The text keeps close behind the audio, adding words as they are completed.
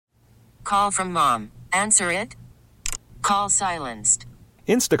Call from mom. Answer it. Call silenced.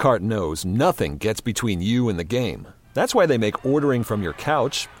 Instacart knows nothing gets between you and the game. That's why they make ordering from your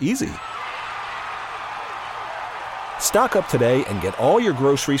couch easy. Stock up today and get all your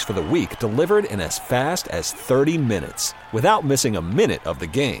groceries for the week delivered in as fast as 30 minutes without missing a minute of the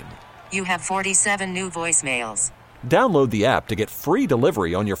game. You have 47 new voicemails. Download the app to get free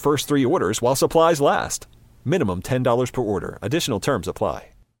delivery on your first 3 orders while supplies last. Minimum $10 per order. Additional terms apply.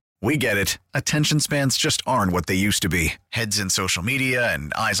 We get it. Attention spans just aren't what they used to be. Heads in social media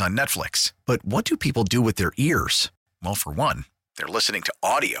and eyes on Netflix. But what do people do with their ears? Well, for one, they're listening to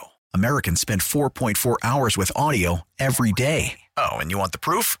audio. Americans spend 4.4 hours with audio every day. Oh, and you want the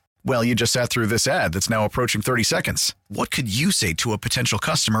proof? Well, you just sat through this ad that's now approaching 30 seconds. What could you say to a potential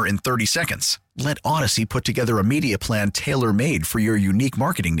customer in 30 seconds? Let Odyssey put together a media plan tailor-made for your unique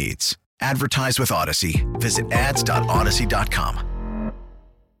marketing needs. Advertise with Odyssey. Visit ads.odyssey.com.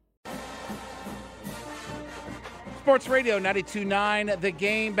 Sports Radio 92.9, The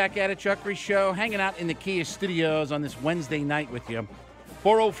Game, back at it, Chuckery Show, hanging out in the Kia studios on this Wednesday night with you.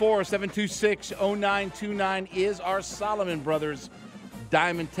 404-726-0929 is our Solomon Brothers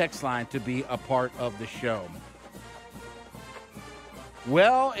Diamond text line to be a part of the show.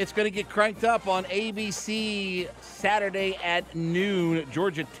 Well, it's going to get cranked up on ABC Saturday at noon.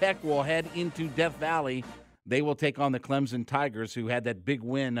 Georgia Tech will head into Death Valley. They will take on the Clemson Tigers, who had that big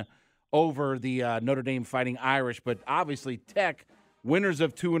win over the Notre Dame Fighting Irish. But obviously Tech, winners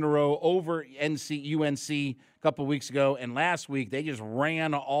of 2 in a row over UNC a couple weeks ago. And last week, they just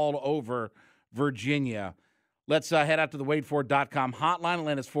ran all over Virginia. Let's head out to the WadeFord.com hotline,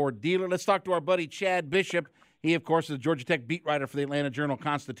 Atlanta's Ford dealer. Let's talk to our buddy Chad Bishop. He, of course, is a Georgia Tech beat writer for the Atlanta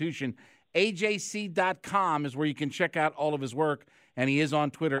Journal-Constitution. AJC.com is where you can check out all of his work, and he is on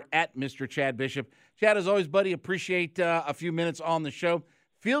Twitter at Mr. Chad Bishop. Chad, as always, buddy, appreciate a few minutes on the show.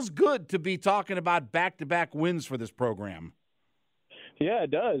 Feels good to be talking about back-to-back wins for this program. Yeah, it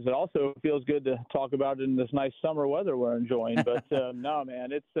does. It also feels good to talk about it in this nice summer weather we're enjoying. But no,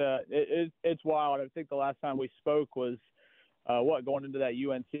 man, it's wild. I think the last time we spoke was going into that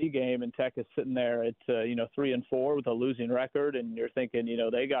UNC game, and Tech is sitting there at 3-4 with a losing record, and you're thinking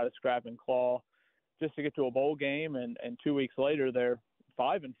they got to scrap and claw just to get to a bowl game, and 2 weeks later they're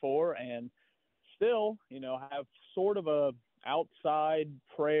 5-4 and still have sort of a outside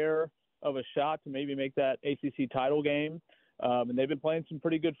prayer of a shot to maybe make that ACC title game. And they've been playing some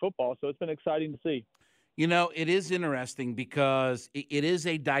pretty good football, so it's been exciting to see. It is interesting because it is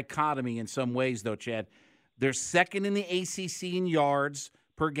a dichotomy in some ways, though, Chad. They're second in the ACC in yards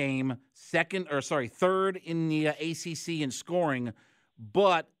per game, third in the ACC in scoring,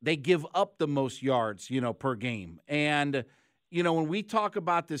 but they give up the most yards, per game. And, when we talk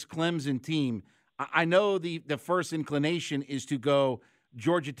about this Clemson team, I know the first inclination is to go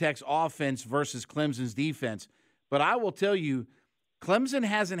Georgia Tech's offense versus Clemson's defense. But I will tell you, Clemson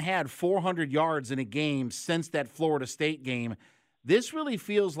hasn't had 400 yards in a game since that Florida State game. This really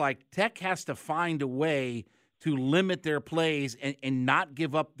feels like Tech has to find a way to limit their plays and not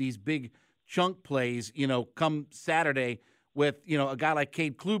give up these big chunk plays, come Saturday with, a guy like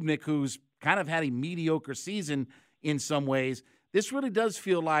Cade Klubnik, who's kind of had a mediocre season in some ways. This really does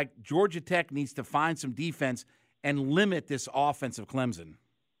feel like Georgia Tech needs to find some defense and limit this offense of Clemson.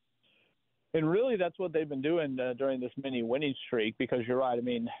 And really, that's what they've been doing during this mini winning streak, because you're right. I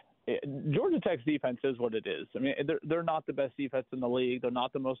mean, Georgia Tech's defense is what it is. I mean, they're not the best defense in the league. They're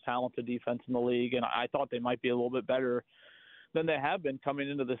not the most talented defense in the league, and I thought they might be a little bit better than they have been coming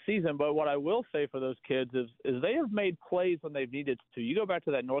into the season. But what I will say for those kids is they have made plays when they've needed to. You go back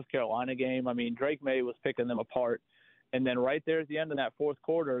to that North Carolina game. I mean, Drake May was picking them apart. And then right there at the end of that fourth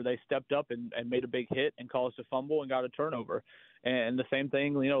quarter, they stepped up and made a big hit and caused a fumble and got a turnover. And the same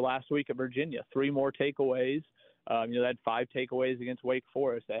thing, last week at Virginia, 3 more takeaways. They had 5 takeaways against Wake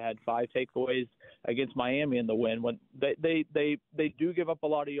Forest. They had 5 takeaways against Miami in the win. When they do give up a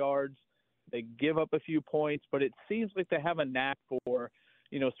lot of yards, they give up a few points, but it seems like they have a knack for,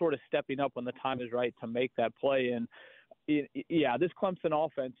 sort of stepping up when the time is right to make that play. And yeah, this Clemson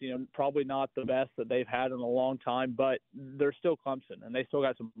offense, probably not the best that they've had in a long time, but they're still Clemson, and they still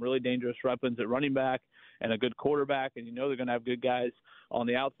got some really dangerous weapons at running back and a good quarterback, and they're going to have good guys on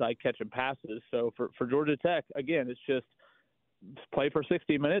the outside catching passes. So for Georgia Tech, again, it's just play for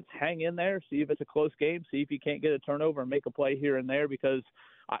 60 minutes, hang in there, see if it's a close game, see if you can't get a turnover and make a play here and there, because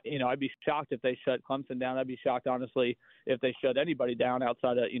I'd be shocked if they shut Clemson down. I'd be shocked, honestly, if they shut anybody down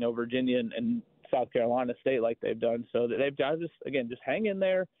outside of, Virginia and South Carolina State like they've done. So they've got to just hang in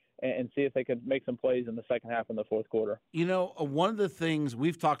there and see if they can make some plays in the second half in the fourth quarter. One of the things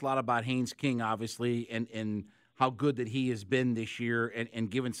we've talked a lot about Haynes King, obviously, and how good that he has been this year and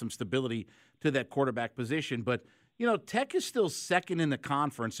given some stability to that quarterback position. But, Tech is still second in the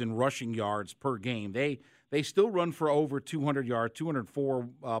conference in rushing yards per game. They still run for over 200 yards,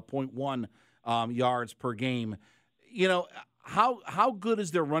 204.1 yards per game. How good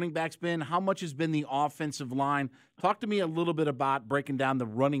has their running backs been? How much has been the offensive line? Talk to me a little bit about breaking down the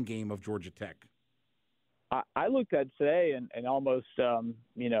running game of Georgia Tech. I looked at today and almost,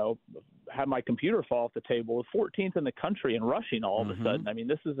 had my computer fall off the table. 14th in the country in rushing all of a sudden. I mean,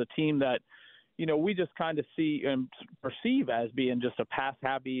 this is a team that, we just kind of see and perceive as being just a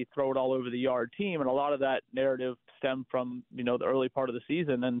pass-happy, throw-it-all-over-the-yard team. And a lot of that narrative stemmed from, the early part of the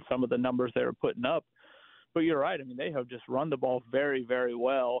season and some of the numbers they were putting up. But you're right. I mean, they have just run the ball very, very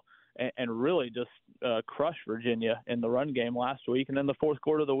well and really just crushed Virginia in the run game last week. And then the fourth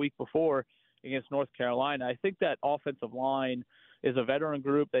quarter of the week before against North Carolina. I think that offensive line is a veteran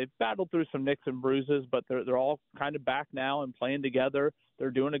group. They've battled through some nicks and bruises, but they're all kind of back now and playing together. They're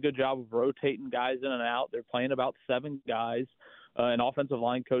doing a good job of rotating guys in and out. They're playing about 7 guys. And offensive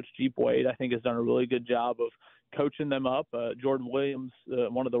line coach Jeep Wade, I think, has done a really good job of coaching them up. Jordan Williams,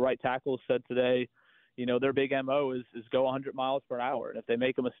 one of the right tackles, said today, their big MO is go 100 miles per hour. And if they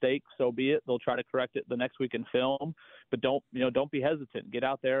make a mistake, so be it. They'll try to correct it the next week in film. But don't be hesitant. Get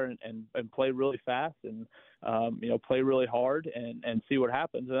out there and play really fast and, play really hard and see what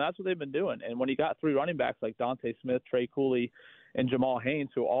happens. And that's what they've been doing. And when you got 3 running backs like Dante Smith, Trey Cooley, and Jamal Haynes,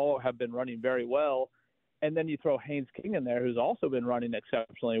 who all have been running very well, and then you throw Haynes King in there, who's also been running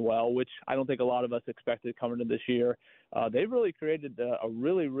exceptionally well, which I don't think a lot of us expected coming into this year. They've really created a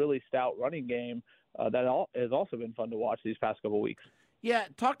really, really stout running game that has also been fun to watch these past couple of weeks. Yeah,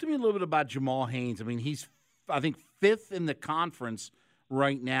 talk to me a little bit about Jamal Haynes. I mean, he's, I think, 5th in the conference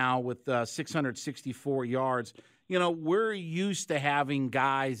right now with 664 yards. We're used to having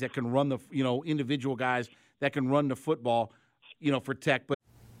guys that can run the, individual guys that can run the football, for Tech. But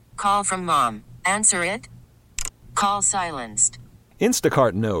Call from mom. Answer it. Call silenced.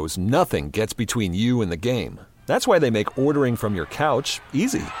 Instacart knows nothing gets between you and the game. That's why they make ordering from your couch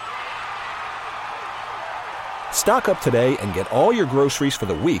easy. Stock up today and get all your groceries for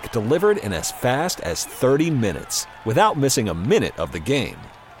the week delivered in as fast as 30 minutes without missing a minute of the game.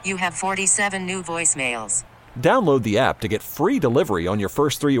 You have 47 new voicemails. Download the app to get free delivery on your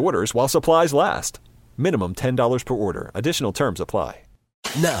first 3 orders while supplies last. Minimum $10 per order. Additional terms apply.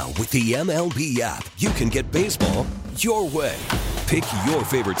 Now, with the MLB app, you can get baseball your way. Pick your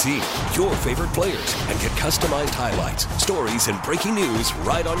favorite team, your favorite players, and get customized highlights, stories, and breaking news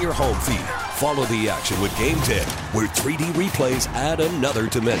right on your home feed. Follow the action with Game Day, where 3D replays add another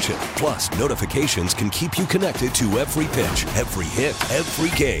dimension. Plus, notifications can keep you connected to every pitch, every hit, every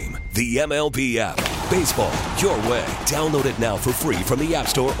game. The MLB app. Baseball your way. Download it now for free from the App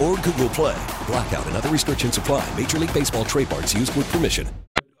Store or Google Play. Blackout and other restrictions apply. Major League Baseball trademarks used with permission.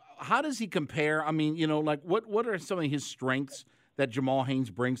 How does he compare? I mean, what are some of his strengths that Jamal Haynes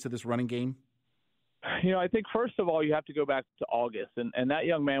brings to this running game? I think first of all, you have to go back to August. And that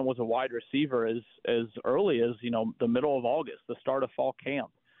young man was a wide receiver as early as, the middle of August, the start of fall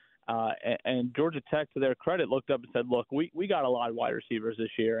camp. And Georgia Tech, to their credit, looked up and said, look, we got a lot of wide receivers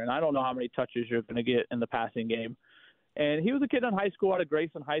this year, and I don't know how many touches you're going to get in the passing game. And he was a kid in high school, out of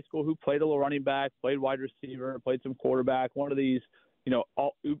Grayson High School, who played a little running back, played wide receiver, played some quarterback, one of these,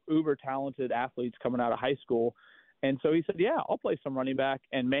 all uber talented athletes coming out of high school. And so he said, yeah, I'll play some running back.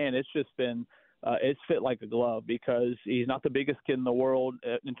 And, man, it's just been it's fit like a glove because he's not the biggest kid in the world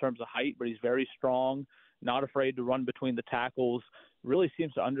in terms of height, but he's very strong, not afraid to run between the tackles, really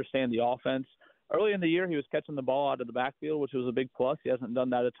seems to understand the offense. Early in the year, he was catching the ball out of the backfield, which was a big plus. He hasn't done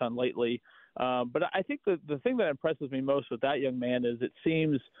that a ton lately. But I think the thing that impresses me most with that young man is it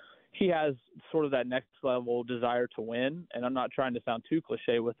seems he has sort of that next level desire to win. And I'm not trying to sound too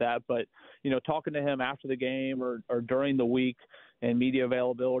cliche with that, but, talking to him after the game or during the week and media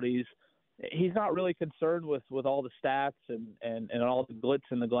availabilities, he's not really concerned with all the stats and all the glitz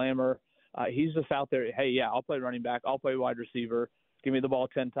and the glamour. He's just out there, hey, yeah, I'll play running back. I'll play wide receiver. Give me the ball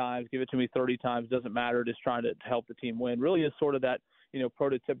 10 times. Give it to me 30 times. Doesn't matter. Just trying to help the team win. Really is sort of that,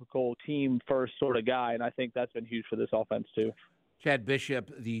 prototypical team-first sort of guy, and I think that's been huge for this offense too. Chad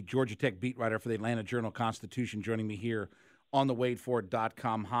Bishop, the Georgia Tech beat writer for the Atlanta Journal-Constitution, joining me here on the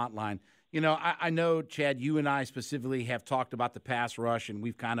WadeFord.com hotline. I know, Chad, you and I specifically have talked about the pass rush, and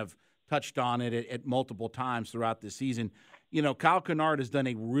we've kind of touched on it at multiple times throughout this season. Kyle Kennard has done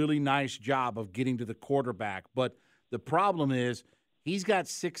a really nice job of getting to the quarterback, but the problem is he's got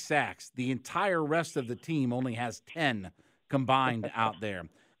 6 sacks. The entire rest of the team only has 10 combined out there.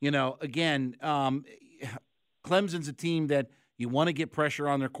 Again, Clemson's a team that, You want to get pressure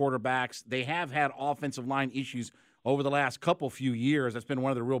on their quarterbacks. They have had offensive line issues over the last few years. That's been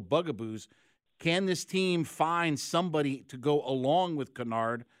one of the real bugaboos. Can this team find somebody to go along with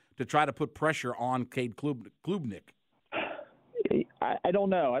Kennard to try to put pressure on Cade Klubnik? I don't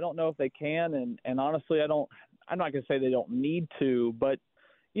know. I don't know if they can, and honestly, I'm not going to say they don't need to, but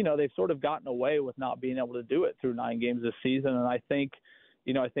they've sort of gotten away with not being able to do it through 9 games this season, and I think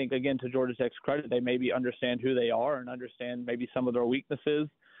again, to Georgia Tech's credit, they maybe understand who they are and understand maybe some of their weaknesses.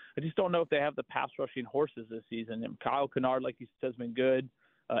 I just don't know if they have the pass rushing horses this season. And Kyle Kennard, like you said, has been good.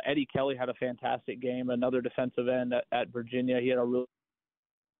 Eddie Kelly had a fantastic game, another defensive end at Virginia. He had a real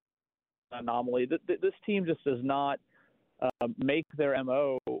anomaly. This team just does not make their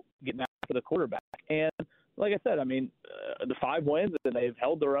MO getting after the quarterback. And like I said, the 5 wins, and they've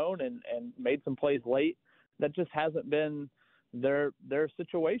held their own and made some plays late. That just hasn't been their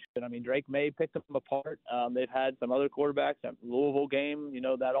situation. Drake May picked them apart. They've had some other quarterbacks. That Louisville game,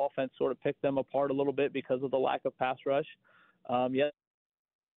 that offense sort of picked them apart a little bit because of the lack of pass rush.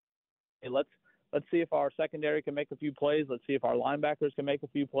 Let's see if our secondary can make a few plays. Let's see if our linebackers can make a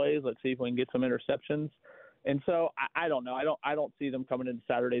few plays. Let's see if we can get some interceptions. And so I don't know. I don't see them coming into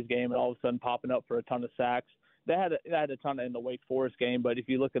Saturday's game and all of a sudden popping up for a ton of sacks. They had a ton in the Wake Forest game, but if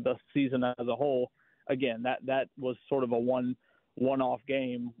you look at the season as a whole, again, that was sort of a one-off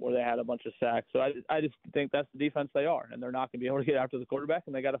game where they had a bunch of sacks. So I just think that's the defense they are, and they're not going to be able to get after the quarterback,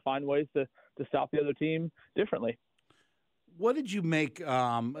 and they got to find ways to stop the other team differently. What did you make?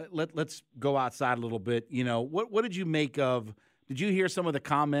 Let's go outside a little bit. What did you make of? Did you hear some of the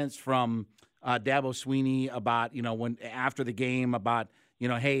comments from Dabo Swinney about when after the game about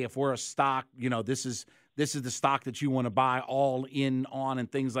hey, if we're a stock, this is the stock that you want to buy all in on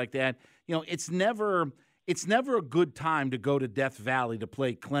and things like that. It's never a good time to go to Death Valley to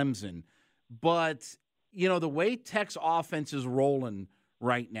play Clemson, but the way Tech's offense is rolling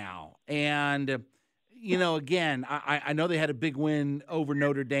right now, and again, I know they had a big win over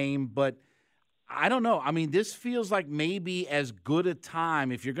Notre Dame, but I don't know. This feels like maybe as good a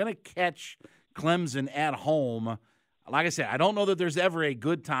time if you're going to catch Clemson at home. Like I said, I don't know that there's ever a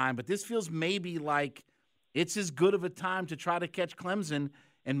good time, but this feels maybe like it's as good of a time to try to catch Clemson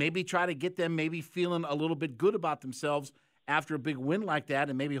and maybe try to get them maybe feeling a little bit good about themselves after a big win like that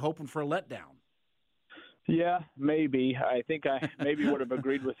and maybe hoping for a letdown. Yeah, maybe. I think I maybe would have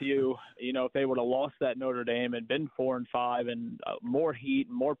agreed with you, if they would have lost that Notre Dame and been 4-5 and more heat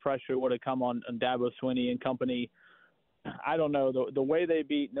and more pressure would have come on Dabo Swinney and company. I don't know, the way they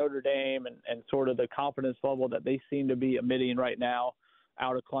beat Notre Dame and sort of the confidence level that they seem to be emitting right now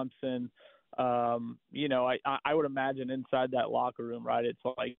out of Clemson, I would imagine inside that locker room, right, it's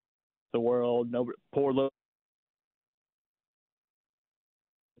like the world, poor little.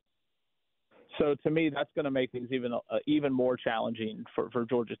 So to me, that's going to make things even more challenging for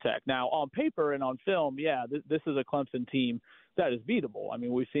Georgia Tech. Now, on paper and on film, this is a Clemson team that is beatable.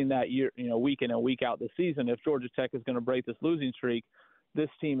 We've seen that week in and week out this season. If Georgia Tech is going to break this losing streak, this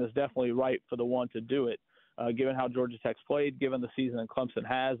team is definitely right for the one to do it, given how Georgia Tech's played, given the season that Clemson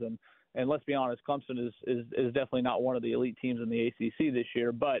has. And let's be honest, Clemson is definitely not one of the elite teams in the ACC this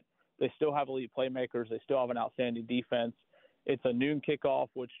year, but they still have elite playmakers. They still have an outstanding defense. It's a noon kickoff,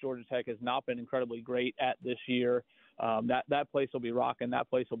 which Georgia Tech has not been incredibly great at this year. That place will be rocking. That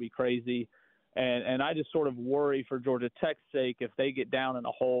place will be crazy. And I just sort of worry for Georgia Tech's sake if they get down in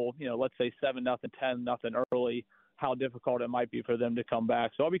a hole, let's say 7-0, 10-0 early, how difficult it might be for them to come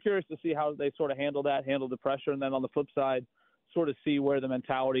back. So I'll be curious to see how they sort of handle the pressure, and then on the flip side, sort of see where the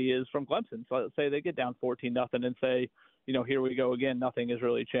mentality is from Clemson. So let's say they get down 14-0 and say, here we go again, nothing has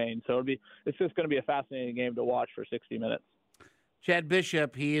really changed. So it's just going to be a fascinating game to watch for 60 minutes. Chad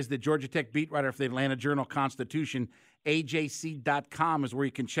Bishop, he is the Georgia Tech beat writer for the Atlanta Journal-Constitution. AJC.com is where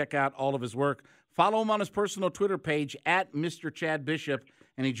you can check out all of his work. Follow him on his personal Twitter page at Mr. Chad Bishop,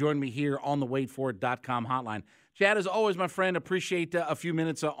 and he joined me here on the waitfor.com hotline. Chad, as always, my friend, appreciate a few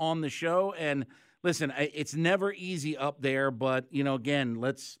minutes on the show. And listen, it's never easy up there, but, again,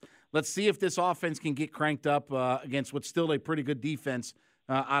 let's see if this offense can get cranked up against what's still a pretty good defense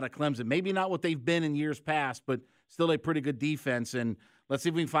out of Clemson. Maybe not what they've been in years past, but still a pretty good defense, and let's see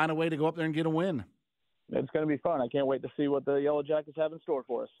if we can find a way to go up there and get a win. It's going to be fun. I can't wait to see what the Yellow Jackets have in store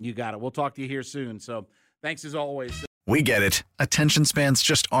for us. You got it. We'll talk to you here soon. So thanks as always. We get it. Attention spans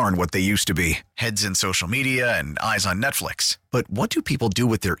just aren't what they used to be. Heads in social media and eyes on Netflix. But what do people do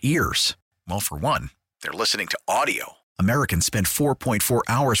with their ears? Well, for one, they're listening to audio. Americans spend 4.4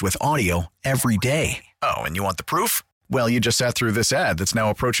 hours with audio every day. Oh, and you want the proof? Well, you just sat through this ad that's now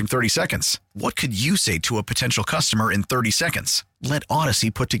approaching 30 seconds. What could you say to a potential customer in 30 seconds? Let Odyssey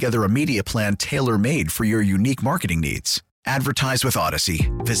put together a media plan tailor-made for your unique marketing needs. Advertise with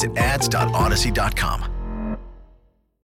Odyssey. Visit ads.odyssey.com.